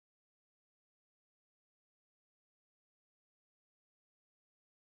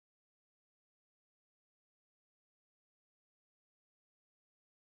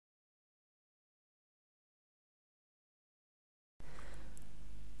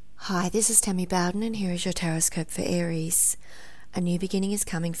Hi, this is Tammy Bowden and here is your tarot scope for Aries. A new beginning is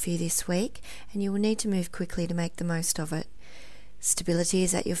coming for you this week and you will need to move quickly to make the most of it. Stability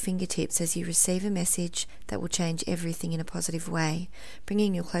is at your fingertips as you receive a message that will change everything in a positive way,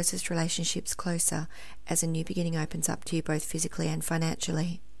 bringing your closest relationships closer as a new beginning opens up to you both physically and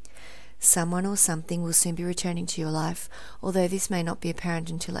financially. Someone or something will soon be returning to your life, although this may not be apparent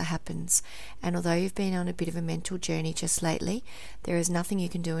until it happens. And although you've been on a bit of a mental journey just lately, there is nothing you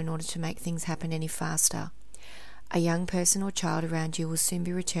can do in order to make things happen any faster. A young person or child around you will soon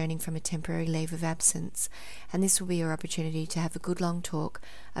be returning from a temporary leave of absence, and this will be your opportunity to have a good long talk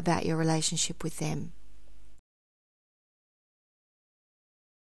about your relationship with them.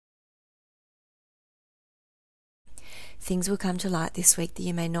 Things will come to light this week that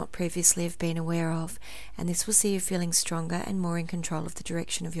you may not previously have been aware of, and this will see you feeling stronger and more in control of the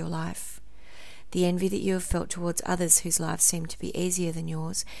direction of your life. The envy that you have felt towards others whose lives seem to be easier than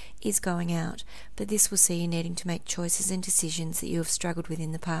yours is going out, but this will see you needing to make choices and decisions that you have struggled with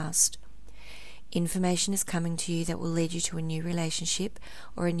in the past. Information is coming to you that will lead you to a new relationship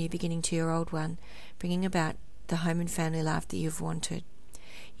or a new beginning to your old one, bringing about the home and family life that you've wanted.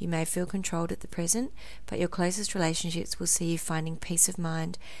 You may feel controlled at the present, but your closest relationships will see you finding peace of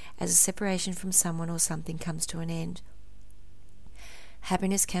mind as a separation from someone or something comes to an end.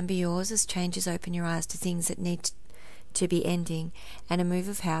 Happiness can be yours as changes open your eyes to things that need to be ending, and a move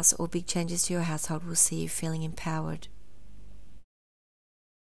of house or big changes to your household will see you feeling empowered.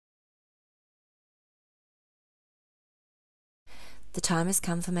 The time has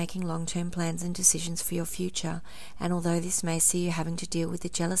come for making long-term plans and decisions for your future, and although this may see you having to deal with the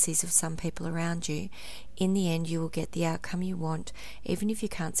jealousies of some people around you, in the end you will get the outcome you want, even if you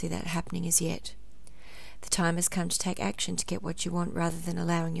can't see that happening as yet. The time has come to take action to get what you want rather than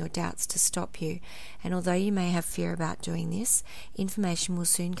allowing your doubts to stop you, and although you may have fear about doing this, information will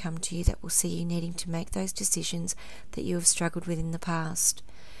soon come to you that will see you needing to make those decisions that you have struggled with in the past.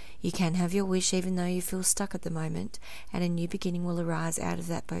 You can have your wish even though you feel stuck at the moment, and a new beginning will arise out of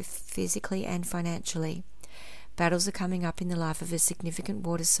that both physically and financially. Battles are coming up in the life of a significant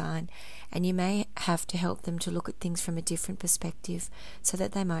water sign, and you may have to help them to look at things from a different perspective so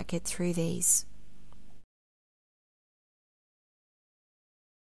that they might get through these.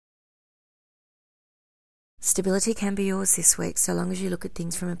 Stability can be yours this week so long as you look at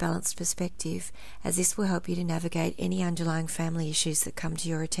things from a balanced perspective, as this will help you to navigate any underlying family issues that come to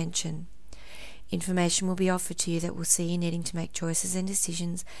your attention. Information will be offered to you that will see you needing to make choices and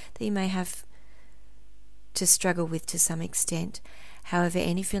decisions that you may have to struggle with to some extent. However,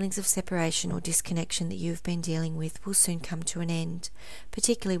 any feelings of separation or disconnection that you have been dealing with will soon come to an end,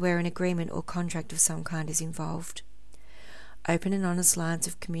 particularly where an agreement or contract of some kind is involved. Open and honest lines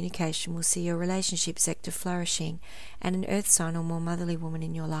of communication will see your relationship sector flourishing, and an earth sign or more motherly woman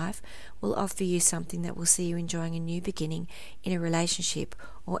in your life will offer you something that will see you enjoying a new beginning in a relationship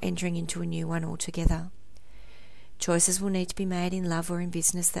or entering into a new one altogether. Choices will need to be made in love or in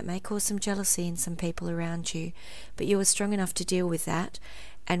business that may cause some jealousy in some people around you, but you are strong enough to deal with that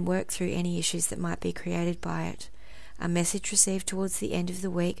and work through any issues that might be created by it. A message received towards the end of the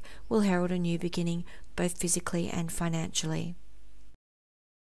week will herald a new beginning, both physically and financially.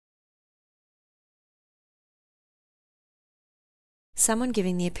 Someone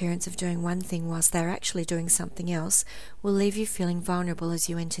giving the appearance of doing one thing whilst they are actually doing something else will leave you feeling vulnerable as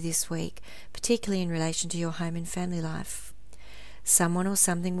you enter this week, particularly in relation to your home and family life. Someone or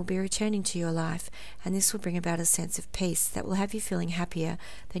something will be returning to your life, and this will bring about a sense of peace that will have you feeling happier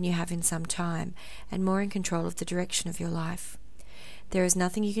than you have in some time, and more in control of the direction of your life. There is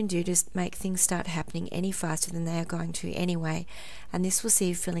nothing you can do to make things start happening any faster than they are going to anyway, and this will see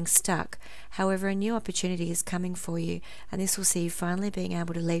you feeling stuck. However, a new opportunity is coming for you, and this will see you finally being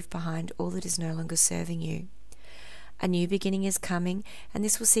able to leave behind all that is no longer serving you. A new beginning is coming, and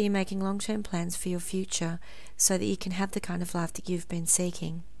this will see you making long-term plans for your future so that you can have the kind of life that you've been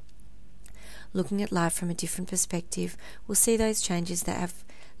seeking. Looking at life from a different perspective will see those changes that have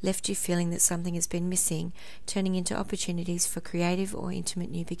left you feeling that something has been missing, turning into opportunities for creative or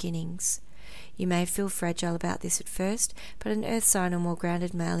intimate new beginnings. You may feel fragile about this at first, but an earth sign or more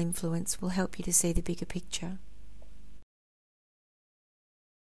grounded male influence will help you to see the bigger picture.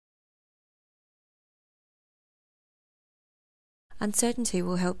 Uncertainty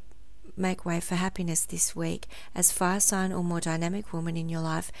will help make way for happiness this week, as fire sign or more dynamic woman in your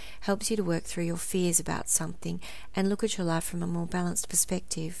life helps you to work through your fears about something and look at your life from a more balanced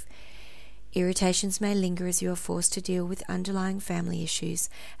perspective. Irritations may linger as you are forced to deal with underlying family issues.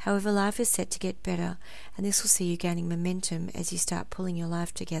 However, life is set to get better, and this will see you gaining momentum as you start pulling your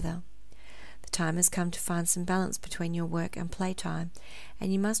life together. The The time has come to find some balance between your work and playtime,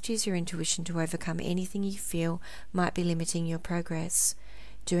 and you must use your intuition to overcome anything you feel might be limiting your progress.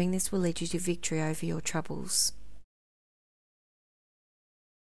 Doing this will lead you to victory over your troubles.